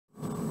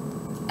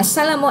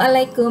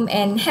Assalamualaikum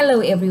and hello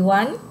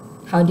everyone.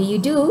 How do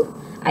you do?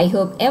 I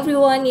hope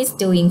everyone is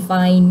doing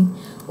fine.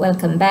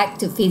 Welcome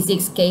back to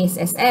Physics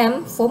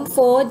KSSM Form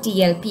 4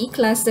 DLP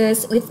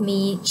classes with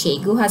me,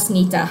 Cikgu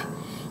Hasnita.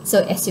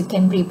 So as you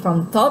can read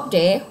from top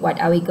there,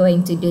 what are we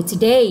going to do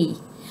today?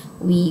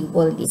 We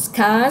will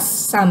discuss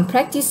some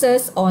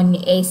practices on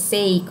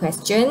essay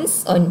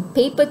questions on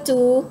paper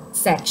 2,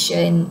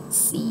 section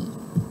C.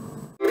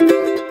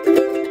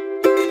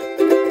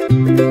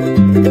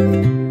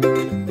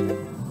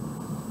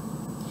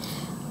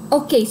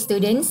 Okay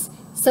students,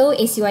 so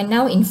as you are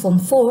now in Form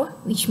 4,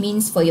 which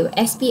means for your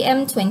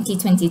SPM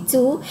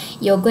 2022,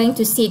 you're going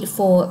to sit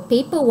for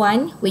paper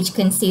 1, which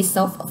consists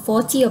of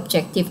 40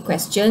 objective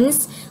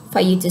questions for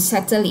you to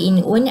settle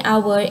in 1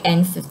 hour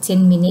and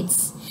 15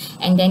 minutes.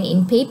 And then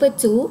in paper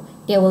 2,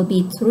 there will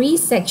be 3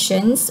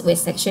 sections, where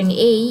section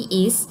A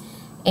is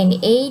an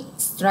 8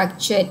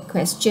 structured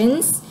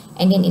questions.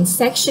 And then in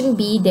section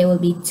B, there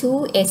will be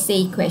 2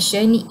 essay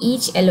questions,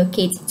 each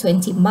allocate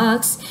 20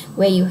 marks,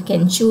 where you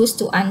can choose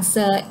to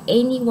answer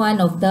any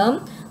one of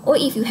them, or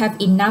if you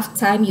have enough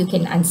time, you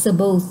can answer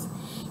both.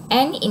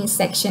 And in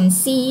section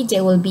C,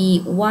 there will be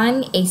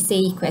 1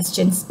 essay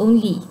questions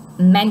only,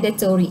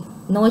 mandatory,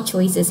 no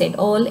choices at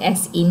all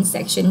as in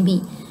section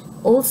B.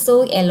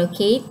 Also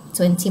allocate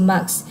 20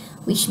 marks,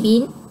 which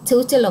means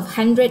total of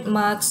 100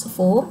 marks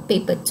for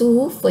paper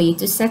 2 for you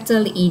to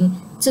settle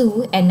in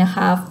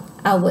 2.5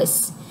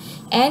 hours.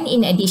 And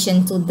in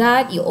addition to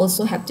that, you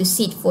also have to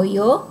sit for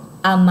your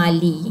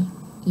amali,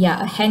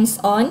 a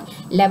hands-on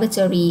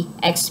laboratory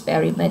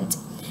experiment.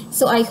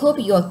 So I hope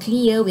you are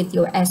clear with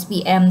your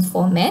SPM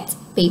format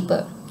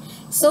paper.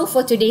 So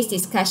for today's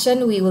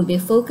discussion, we will be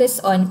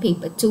focused on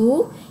paper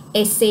 2,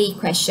 essay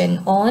question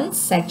on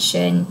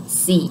section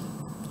C.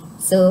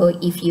 So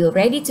if you're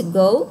ready to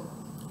go,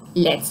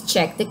 let's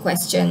check the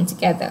question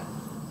together.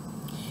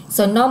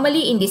 So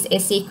normally in this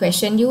essay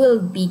question, you will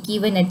be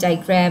given a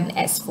diagram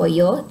as for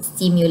your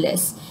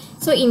stimulus.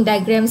 So in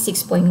diagram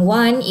 6.1,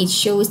 it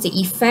shows the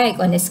effect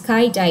on a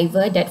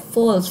skydiver that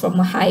falls from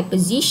a high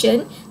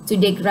position to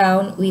the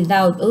ground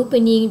without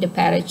opening the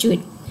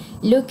parachute.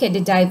 Look at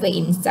the diver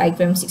in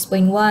diagram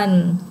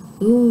 6.1.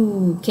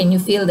 Ooh, can you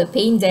feel the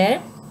pain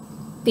there?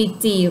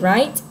 Pity,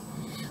 right?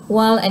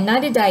 While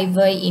another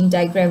diver in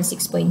diagram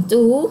 6.2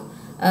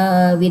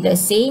 with the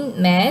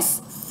same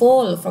mass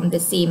fall from the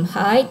same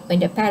height when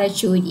the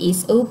parachute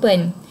is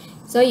open.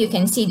 So you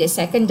can see the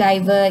second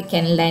diver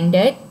can land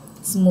it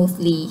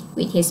smoothly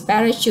with his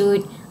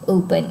parachute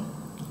open.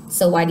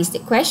 So what is the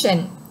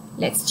question?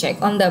 Let's check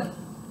on them.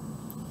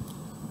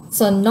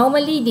 So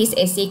normally this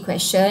essay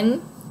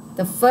question,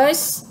 the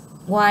first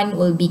one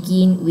will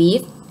begin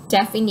with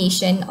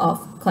definition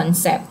of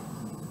concept.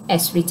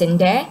 As written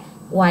there,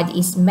 what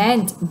is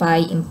meant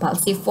by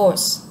impulsive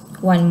force?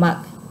 1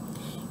 mark.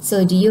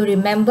 So do you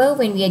remember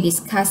when we are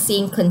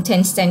discussing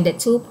content standard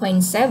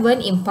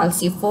 2.7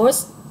 impulsive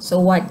force? So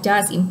what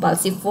does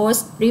impulsive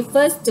force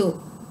refers to?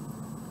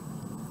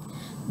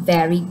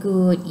 Very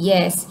good.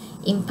 Yes,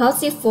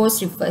 impulsive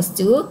force refers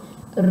to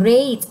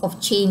rate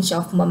of change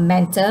of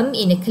momentum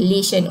in a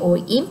collision or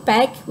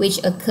impact which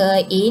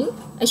occur in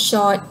a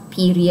short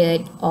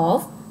period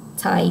of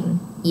time.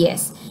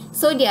 Yes.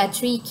 So there are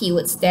 3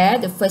 keywords there.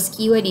 The first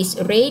keyword is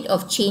rate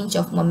of change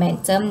of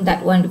momentum.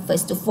 That one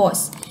refers to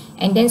force.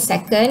 And then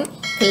second,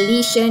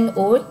 collision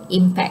or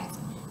impact.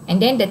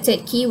 And then the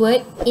third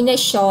keyword, in a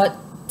short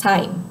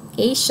time.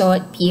 Okay,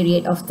 short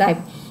period of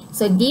time.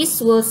 So this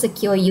will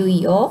secure you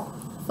your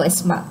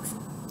first mark.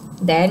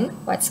 Then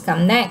what's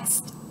come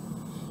next?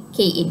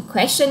 Okay, in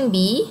question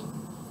B,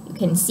 you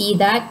can see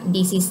that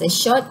this is a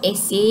short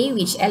essay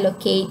which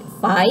allocate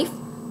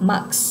 5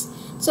 marks.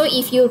 So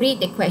if you read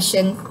the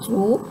question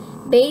through,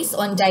 based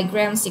on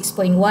diagram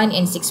 6.1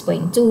 and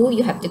 6.2,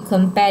 you have to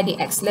compare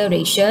the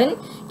acceleration,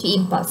 the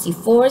impulsive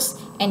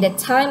force, and the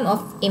time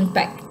of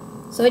impact.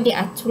 So there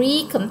are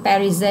 3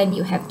 comparisons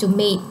you have to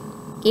make.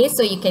 Okay,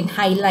 so you can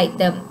highlight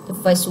them. The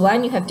first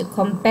one, you have to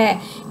compare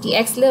the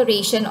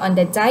acceleration on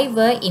the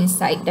diver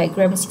inside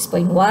diagram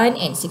 6.1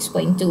 and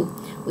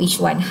 6.2. Which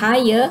one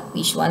higher,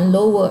 which one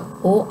lower,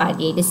 or are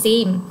they the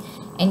same?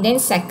 And then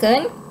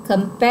second,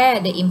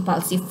 compare the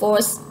impulsive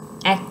force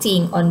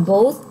acting on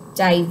both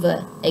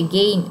diver.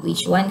 Again,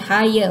 which one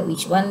higher,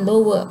 which one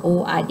lower,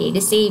 or are they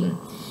the same?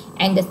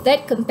 And the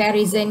third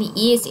comparison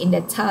is in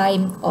the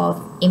time of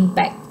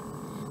impact.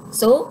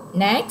 So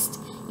next,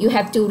 you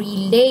have to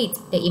relate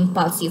the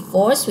impulsive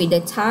force with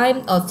the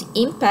time of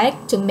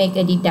impact to make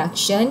a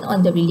deduction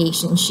on the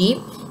relationship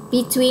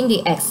between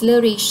the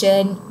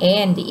acceleration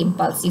and the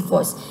impulsive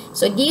force.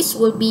 So this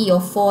will be your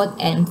 4th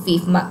and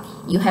 5th mark.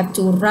 You have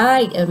to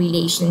write a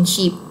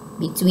relationship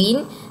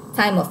between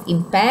time of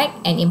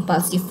impact and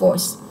impulsive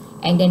force.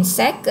 And then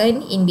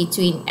second, in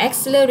between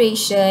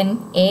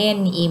acceleration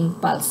and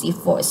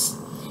impulsive force.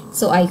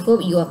 So I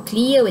hope you are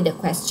clear with the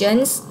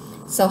questions.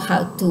 So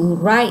how to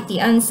write the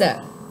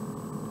answer?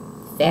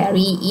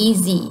 Very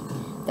easy.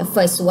 The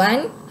first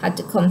one, how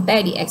to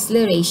compare the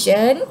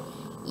acceleration.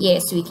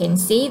 Yes, we can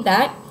say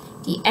that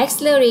the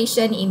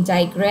acceleration in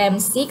diagram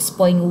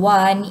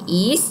 6.1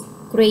 is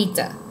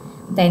greater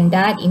than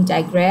that in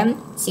diagram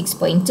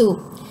 6.2.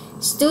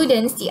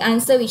 Students, the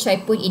answer which I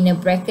put in a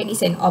bracket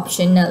is an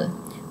optional,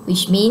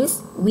 which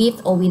means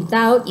with or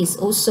without is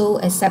also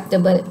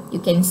acceptable. You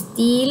can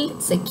still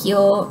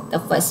secure the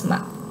first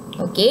mark.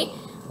 Okay?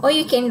 Or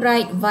you can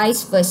write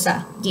vice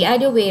versa, the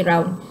other way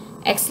around.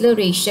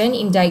 Acceleration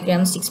in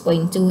diagram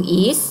 6.2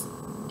 is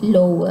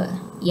lower.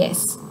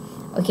 Yes.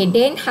 Okay,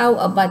 then how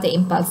about the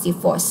impulsive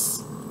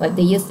force? What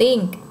do you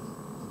think?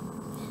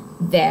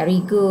 Very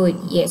good.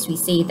 Yes, we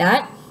say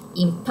that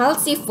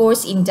impulsive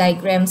force in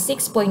diagram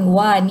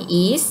 6.1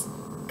 is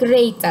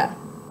greater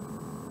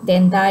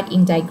than that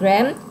in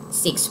diagram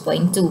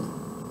 6.2.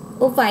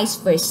 Or vice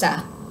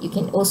versa. You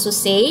can also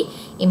say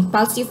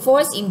impulsive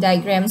force in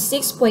diagram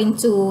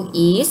 6.2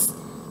 is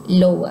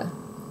lower.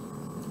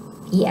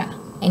 Yeah.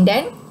 And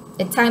then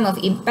the time of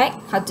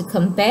impact, how to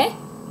compare?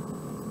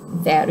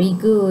 Very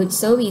good.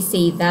 So we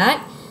say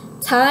that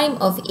time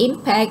of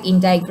impact in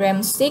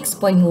diagram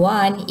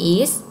 6.1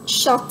 is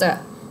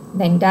shorter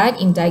than that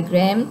in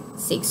diagram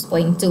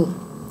 6.2.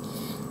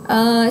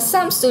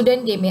 Some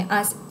students, they may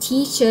ask,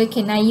 teacher,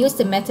 can I use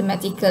the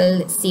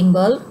mathematical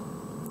symbol?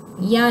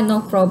 Yeah,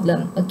 no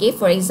problem. Okay,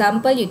 for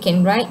example, you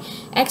can write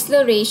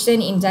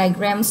acceleration in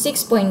diagram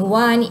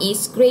 6.1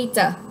 is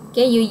greater.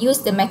 Okay, you use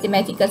the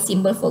mathematical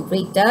symbol for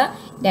greater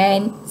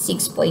than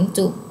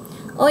 6.2.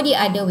 Or the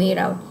other way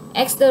around.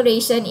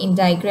 Acceleration in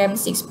diagram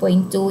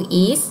 6.2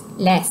 is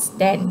less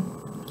than,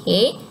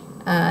 okay,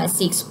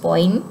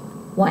 6.1.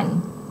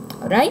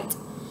 Alright?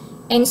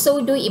 And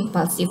so do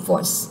impulsive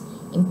force.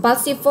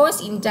 Impulsive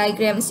force in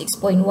diagram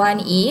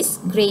 6.1 is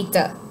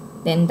greater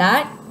than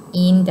that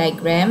in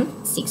diagram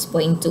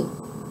 6.2.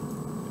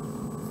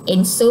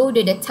 And so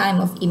do the time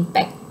of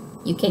impact.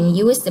 You can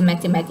use the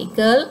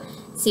mathematical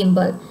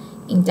symbol.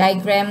 In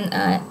diagram,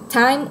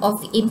 time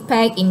of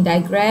impact in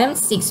diagram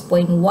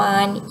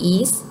 6.1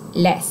 is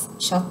less,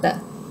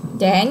 shorter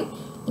than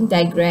in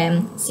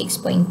diagram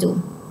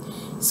 6.2.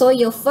 So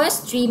your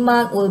first 3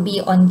 mark will be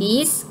on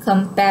this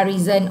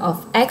comparison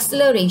of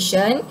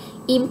acceleration,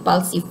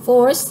 impulsive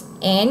force,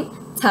 and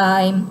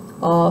time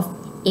of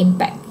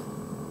impact.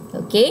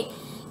 Okay,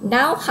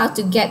 now how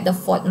to get the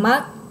 4th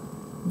mark?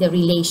 The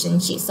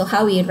relationship. So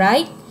how we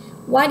write?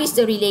 What is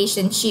the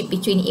relationship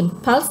between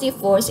impulsive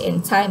force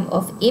and time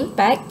of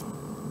impact?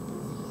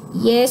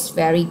 Yes,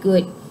 very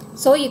good.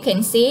 So you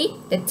can say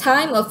the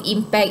time of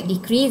impact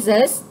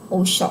decreases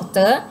or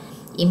shorter,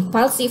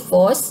 impulsive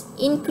force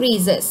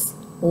increases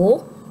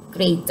or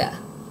greater.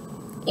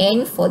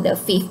 And for the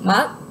 5th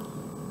mark,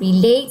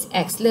 relate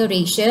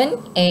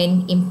acceleration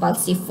and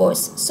impulsive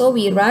force. So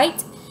we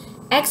write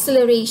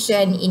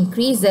acceleration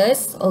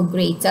increases or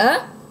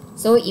greater,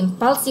 so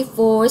impulsive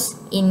force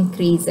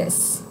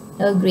increases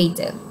or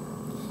greater.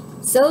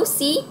 So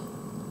see,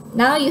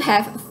 now you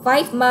have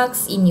 5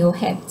 marks in your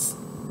hands.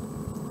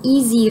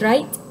 Easy,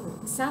 right?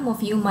 Some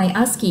of you might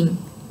asking,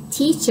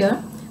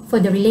 teacher, for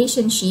the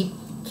relationship,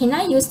 can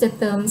I use the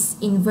terms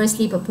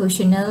inversely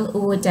proportional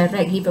or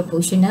directly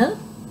proportional?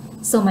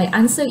 So my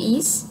answer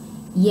is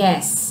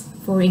yes.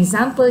 For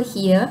example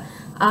here,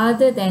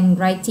 other than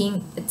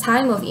writing the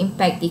time of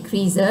impact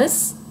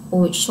decreases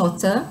or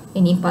shorter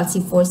and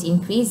impulsive force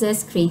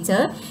increases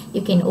greater,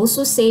 you can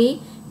also say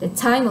the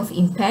time of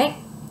impact,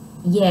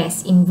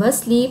 yes,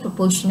 inversely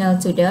proportional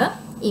to the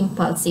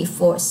impulsive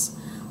force.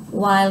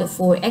 While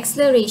for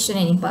acceleration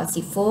and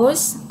impulsive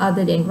force,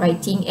 other than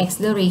writing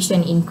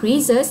acceleration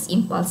increases,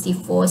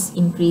 impulsive force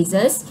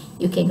increases,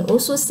 you can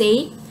also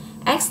say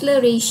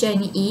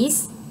acceleration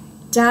is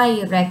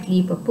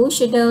directly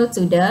proportional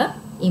to the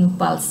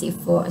impulsive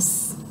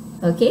force.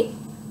 Okay?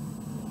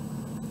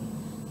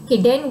 Okay,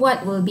 then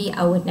what will be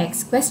our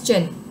next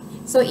question?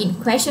 So in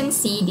question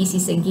C, this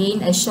is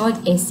again a short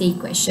essay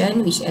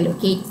question which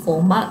allocate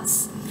 4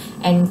 marks.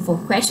 And for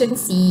question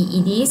C,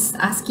 it is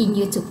asking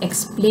you to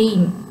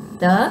explain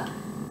the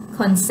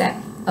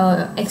concept,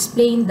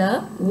 explain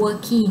the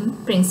working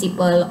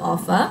principle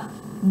of a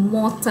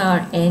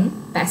mortar and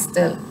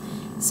pestle.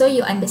 So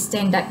you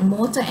understand that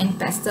mortar and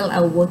pestle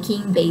are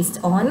working based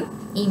on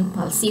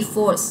impulsive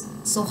force.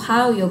 So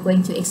how you're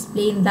going to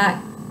explain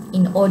that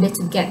in order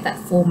to get that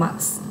 4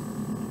 marks?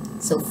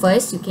 So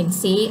first you can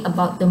say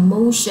about the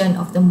motion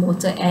of the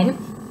mortar and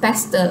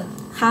pestle.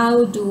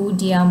 How do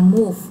they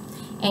move?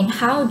 And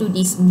how do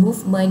this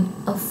movement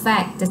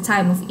affect the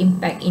time of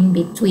impact in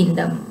between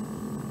them?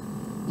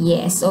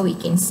 Yes, so we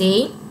can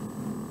say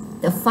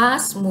the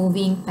fast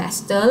moving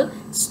pestle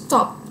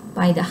stopped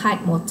by the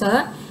hard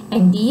mortar,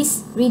 and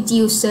this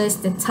reduces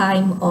the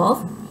time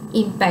of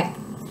impact.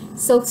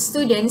 So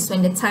students,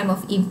 when the time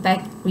of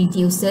impact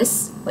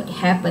reduces, what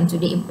happens to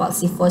the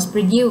impulsive force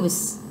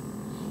produced?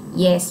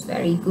 Yes,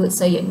 very good.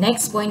 So your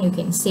next point you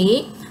can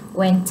say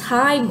when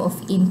time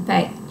of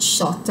impact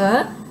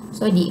shorter,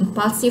 so the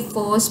impulsive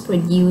force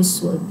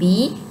produced will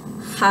be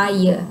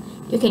higher.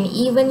 You can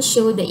even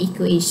show the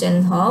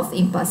equation of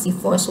impulsive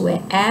force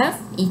where F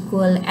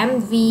equal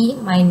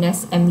mv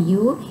minus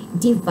mu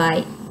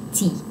divide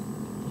T.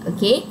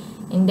 Okay,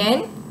 and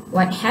then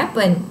what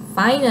happened?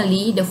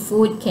 Finally, the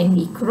food can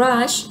be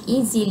crushed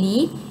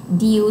easily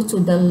due to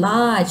the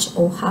large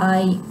or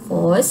high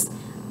force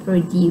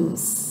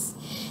produced.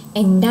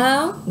 And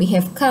now we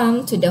have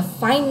come to the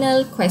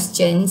final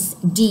questions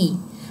D,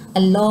 a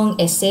long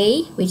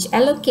essay which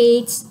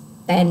allocates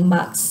 10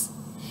 marks.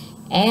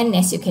 And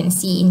as you can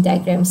see in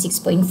diagram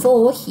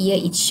 6.4, here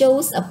it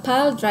shows a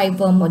pile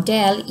driver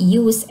model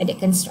used at the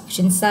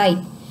construction site.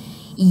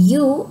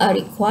 You are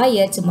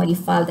required to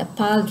modify the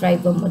pile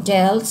driver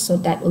model so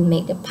that will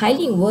make the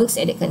piling works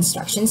at the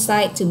construction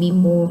site to be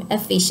more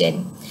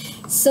efficient.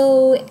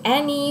 So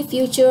any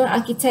future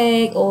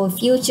architect or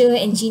future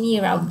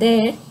engineer out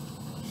there,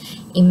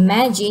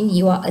 imagine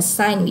you are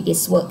assigned with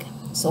this work.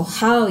 So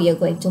how you're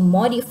going to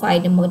modify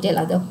the model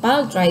of the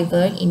pile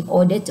driver in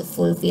order to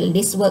fulfill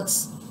these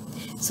works?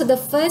 So the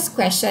first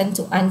question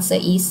to answer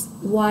is,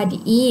 what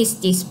is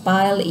this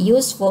pile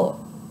used for?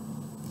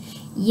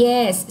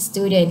 Yes,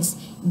 students,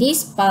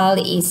 this pile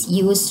is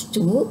used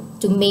to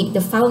make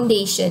the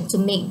foundation, to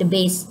make the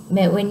base.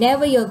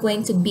 Whenever you're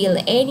going to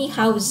build any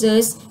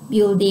houses,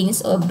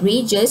 buildings or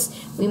bridges,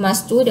 we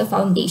must do the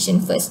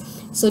foundation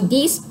first. So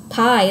this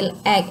pile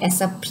acts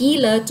as a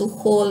pillar to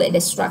hold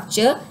the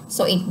structure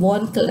so it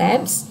won't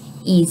collapse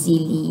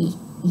easily.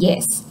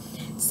 Yes.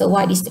 So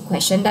what is the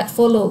question that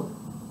follows?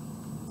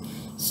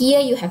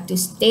 Here you have to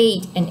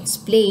state and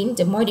explain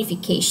the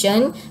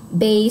modification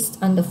based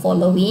on the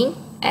following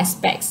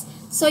aspects.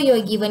 So you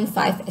are given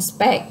 5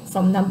 aspects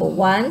from number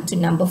 1 to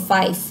number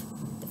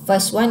 5. The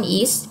first one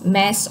is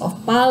mass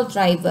of pile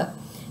driver.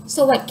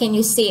 So what can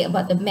you say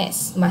about the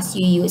mass? Must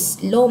you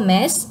use low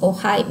mass or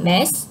high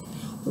mass?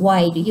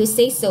 Why do you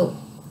say so?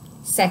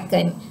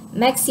 Second,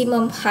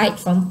 maximum height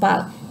from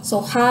pile. So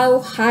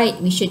how high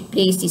we should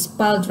place this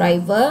pile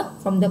driver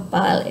from the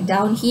pile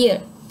down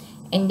here.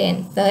 And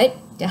then third,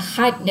 the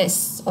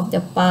hardness of the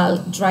pile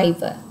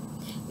driver.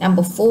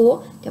 Number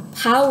 4, the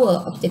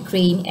power of the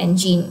crane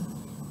engine.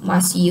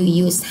 Must you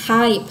use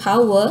high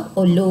power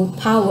or low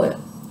power?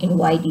 And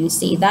why do you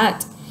say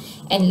that?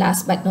 And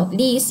last but not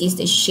least is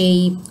the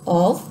shape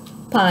of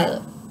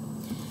pile.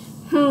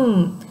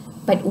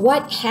 But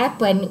what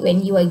happened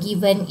when you are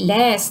given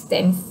less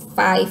than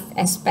 5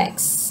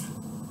 aspects?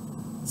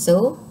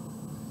 So,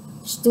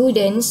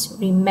 students,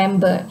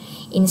 remember,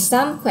 in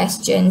some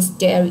questions,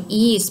 there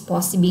is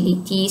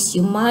possibilities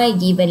you might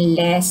given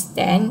less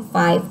than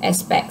 5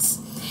 aspects.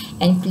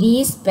 And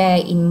please bear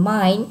in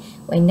mind,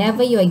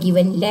 whenever you are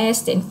given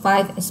less than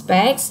 5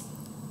 aspects,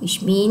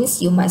 which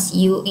means you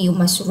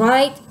must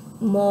write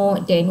more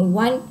than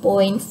 1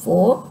 point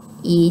for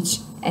each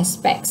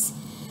aspects.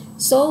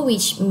 So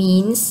which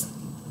means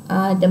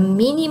the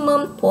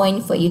minimum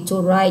point for you to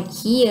write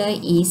here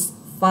is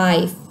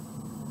 5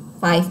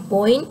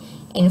 point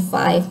and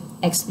 5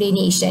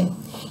 explanation.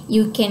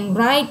 You can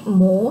write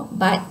more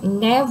but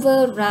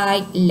never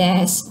write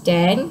less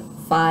than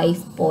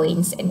 5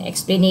 points and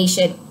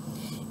explanation.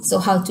 So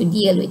how to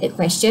deal with the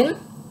question?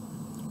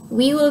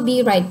 We will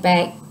be right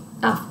back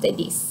after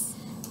this.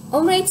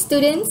 Alright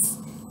students,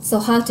 so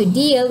how to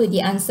deal with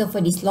the answer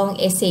for these long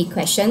essay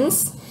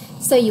questions?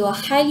 So you are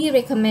highly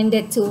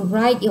recommended to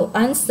write your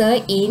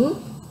answer in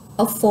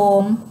a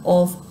form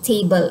of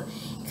table.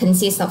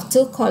 Consists of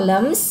 2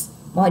 columns,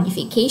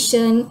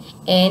 modification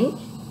and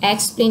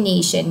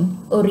explanation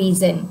or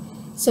reason.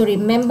 So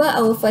remember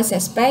our first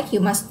aspect, you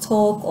must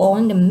talk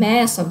on the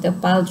mass of the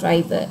pile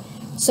driver.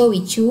 So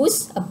we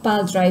choose a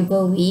pile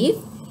driver with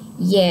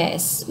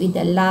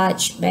a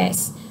large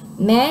mass.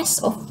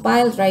 Mass of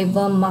pile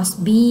driver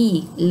must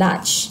be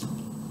large.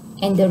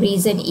 And the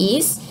reason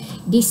is,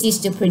 this is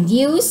to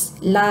produce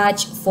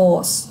large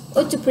force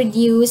or to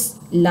produce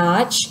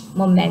large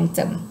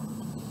momentum.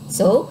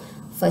 So,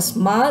 first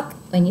mark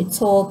when you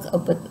talk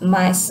about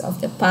mass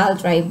of the pile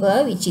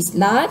driver, which is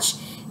large.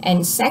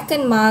 And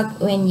second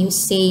mark when you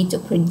say to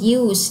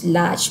produce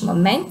large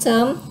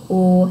momentum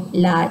or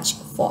large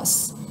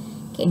force.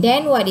 Okay,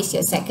 then what is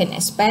your second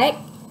aspect?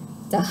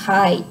 The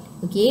height.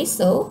 Okay,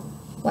 so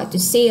what to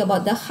say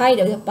about the height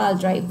of the pile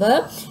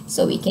driver?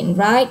 So we can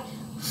write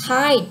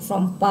height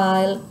from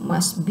pile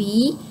must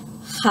be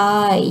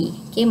high.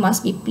 Okay,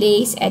 must be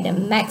placed at the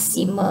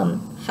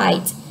maximum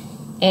height.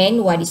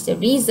 And what is the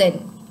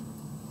reason?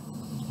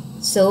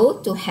 So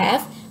to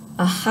have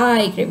a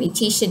high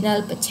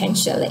gravitational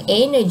potential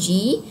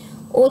energy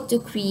or to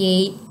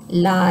create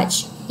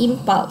large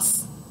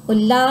impulse or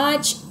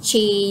large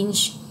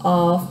change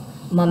of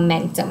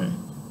momentum.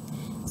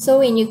 So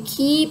when you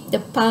keep the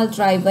pile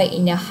driver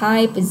in a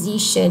high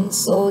position,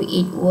 so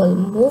it will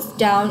move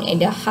down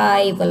at a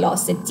high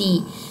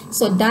velocity.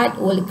 So that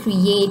will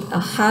create a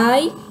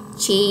high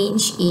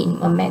change in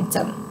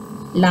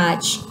momentum,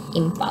 large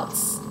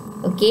impulse.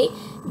 Okay,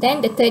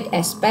 then the third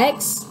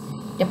aspect,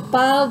 the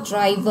pile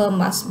driver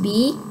must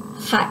be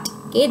hard.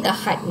 Okay, the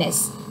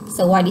hardness.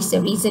 So what is the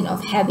reason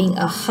of having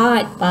a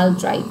hard pile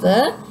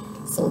driver?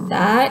 So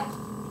that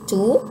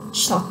to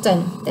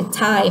shorten the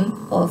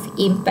time of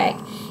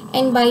impact,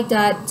 and by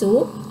that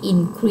to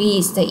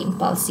increase the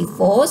impulsive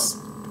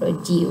force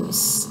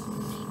produced.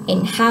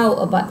 And how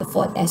about the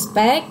fourth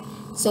aspect?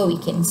 So we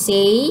can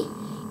say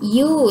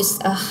use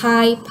a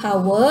high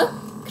power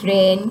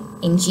crane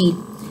engine.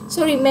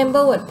 So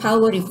remember what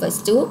power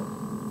refers to.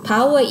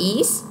 Power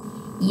is,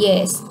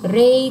 yes,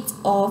 rate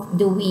of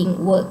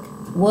doing work.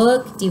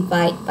 Work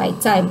divided by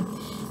time.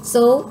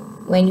 So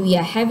when we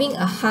are having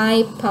a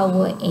high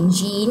power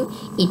engine,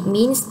 it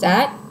means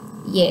that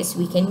yes,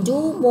 we can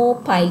do more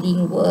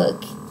piling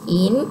work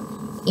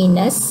in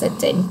a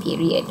certain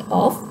period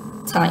of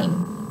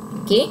time.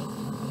 Okay.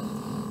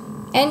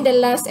 And the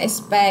last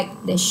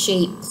aspect, the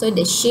shape. So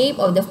the shape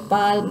of the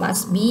pile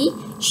must be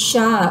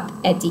sharp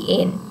at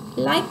the end,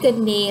 like a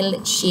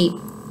nail shape.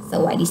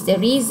 So what is the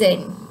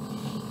reason?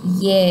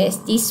 Yes,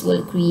 this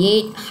will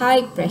create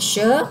high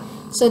pressure,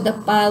 so the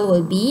pile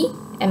will be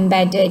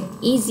embedded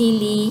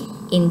easily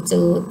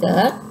into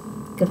the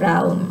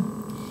ground.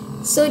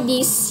 So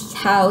this is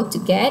how to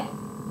get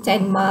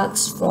 10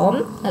 marks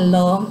from a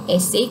long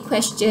essay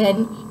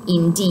question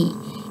in D,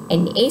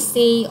 an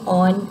essay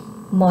on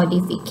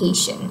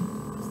modification.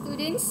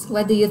 Students,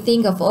 what do you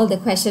think of all the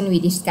questions we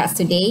discussed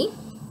today?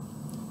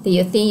 Do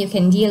you think you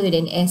can deal with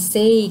an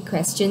essay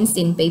questions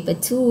in paper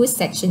 2,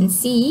 section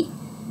C?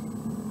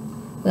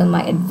 Well,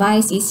 my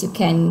advice is you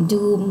can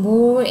do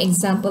more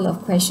example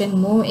of question,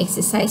 more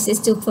exercises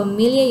to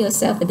familiar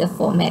yourself with the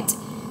format.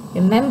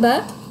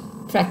 Remember,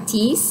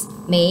 practice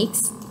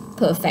makes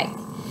perfect.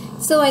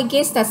 So I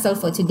guess that's all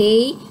for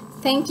today.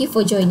 Thank you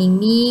for joining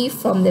me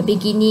from the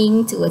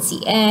beginning towards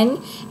the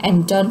end.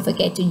 And don't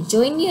forget to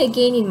join me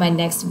again in my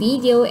next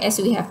video as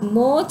we have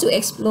more to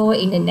explore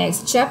in the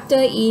next chapter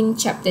in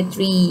chapter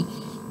 3,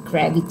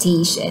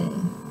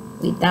 gravitation.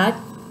 With that,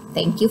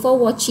 thank you for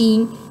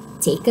watching.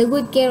 Take a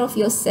good care of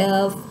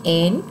yourself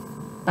and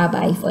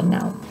bye-bye for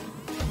now.